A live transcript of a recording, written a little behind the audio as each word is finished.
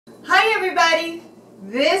everybody!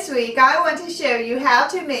 This week I want to show you how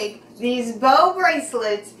to make these bow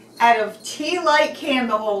bracelets out of tea light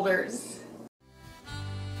candle holders.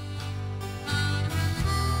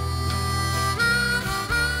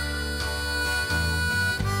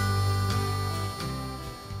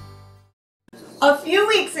 A few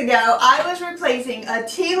weeks ago I was replacing a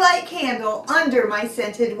tea light candle under my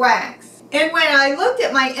scented wax. And when I looked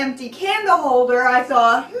at my empty candle holder, I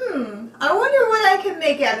thought, I wonder what I can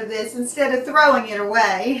make out of this instead of throwing it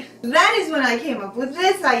away. That is when I came up with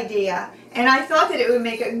this idea, and I thought that it would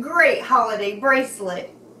make a great holiday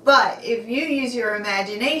bracelet. But if you use your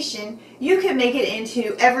imagination, you can make it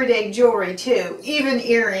into everyday jewelry too, even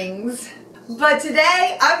earrings. But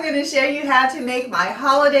today, I'm going to show you how to make my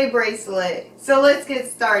holiday bracelet. So let's get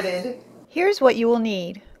started. Here's what you will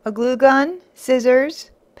need: a glue gun,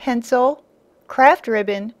 scissors, pencil, craft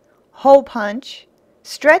ribbon, hole punch,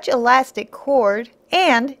 stretch elastic cord,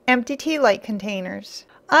 and empty tea light containers.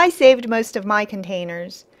 I saved most of my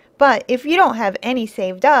containers, but if you don't have any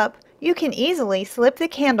saved up, you can easily slip the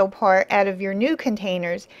candle part out of your new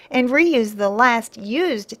containers and reuse the last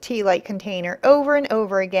used tea light container over and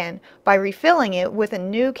over again by refilling it with a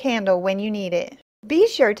new candle when you need it. Be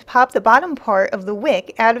sure to pop the bottom part of the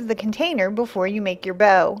wick out of the container before you make your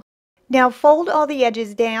bow. Now fold all the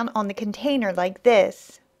edges down on the container like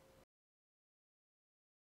this.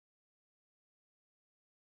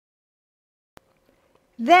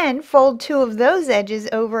 Then fold two of those edges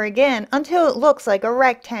over again until it looks like a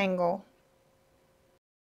rectangle.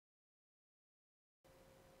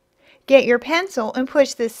 Get your pencil and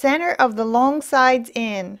push the center of the long sides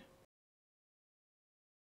in.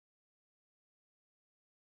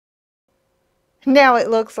 Now it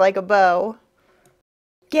looks like a bow.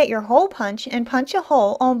 Get your hole punch and punch a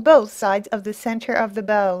hole on both sides of the center of the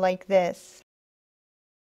bow like this.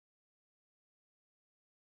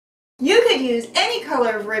 You could use any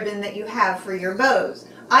color of ribbon that you have for your bows.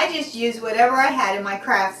 I just used whatever I had in my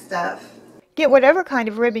craft stuff. Get whatever kind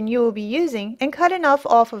of ribbon you will be using and cut enough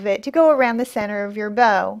off of it to go around the center of your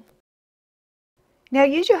bow. Now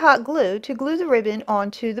use your hot glue to glue the ribbon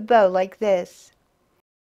onto the bow like this.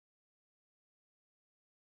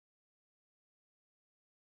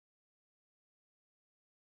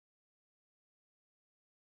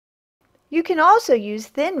 You can also use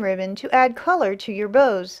thin ribbon to add color to your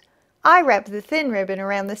bows. I wrap the thin ribbon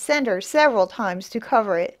around the center several times to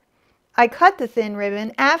cover it. I cut the thin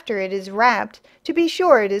ribbon after it is wrapped to be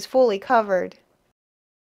sure it is fully covered.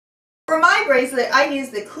 For my bracelet, I use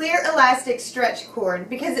the clear elastic stretch cord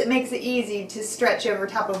because it makes it easy to stretch over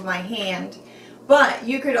top of my hand. But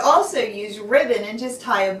you could also use ribbon and just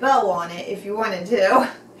tie a bow on it if you wanted to.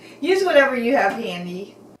 Use whatever you have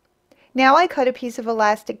handy. Now I cut a piece of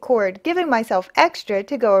elastic cord, giving myself extra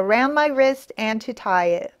to go around my wrist and to tie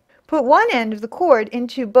it. Put one end of the cord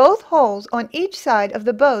into both holes on each side of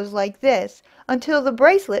the bows like this until the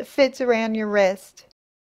bracelet fits around your wrist.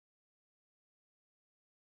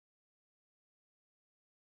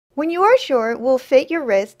 When you are sure it will fit your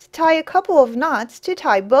wrist, tie a couple of knots to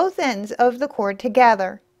tie both ends of the cord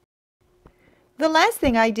together. The last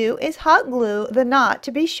thing I do is hot glue the knot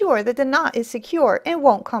to be sure that the knot is secure and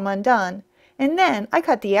won't come undone. And then I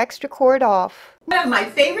cut the extra cord off. One of my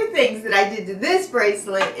favorite things that I did to this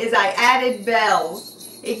bracelet is I added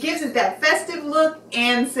bells. It gives it that festive look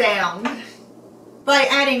and sound. By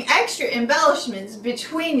adding extra embellishments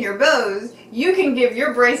between your bows, you can give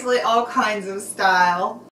your bracelet all kinds of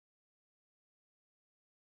style.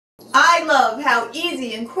 I love how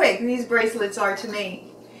easy and quick these bracelets are to make.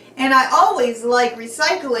 And I always like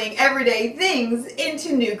recycling everyday things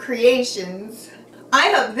into new creations.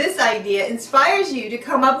 I hope this idea inspires you to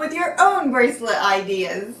come up with your own bracelet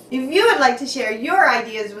ideas. If you would like to share your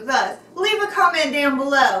ideas with us, leave a comment down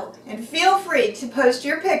below and feel free to post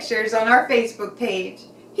your pictures on our Facebook page.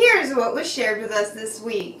 Here's what was shared with us this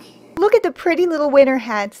week. Look at the pretty little winter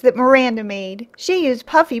hats that Miranda made. She used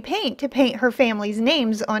puffy paint to paint her family's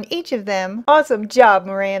names on each of them. Awesome job,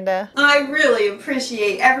 Miranda. I really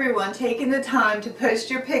appreciate everyone taking the time to post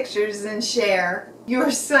your pictures and share.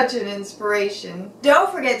 You're such an inspiration.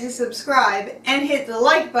 Don't forget to subscribe and hit the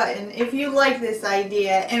like button if you like this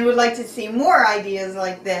idea and would like to see more ideas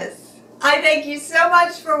like this. I thank you so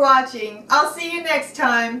much for watching. I'll see you next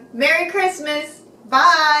time. Merry Christmas.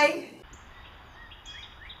 Bye.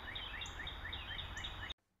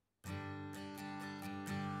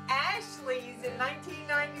 Ashley's in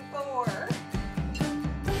 1994.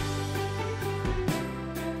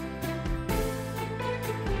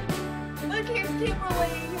 Look, here's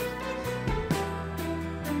Kimberly.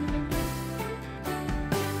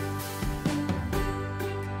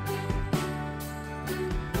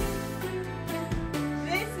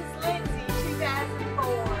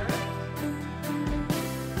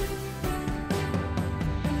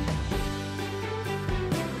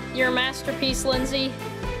 Your masterpiece, Lindsay.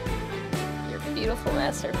 Your beautiful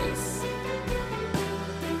masterpiece.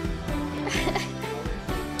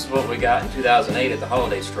 This is what we got in 2008 at the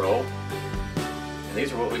Holiday Stroll. And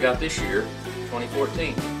these are what we got this year,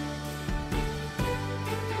 2014.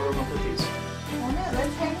 Where are we going to put these? I know,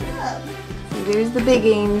 let's hang it up. So there's the big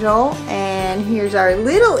angel, and here's our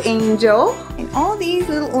little angel. And all these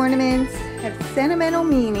little ornaments have sentimental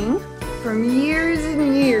meaning from years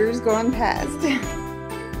and years gone past.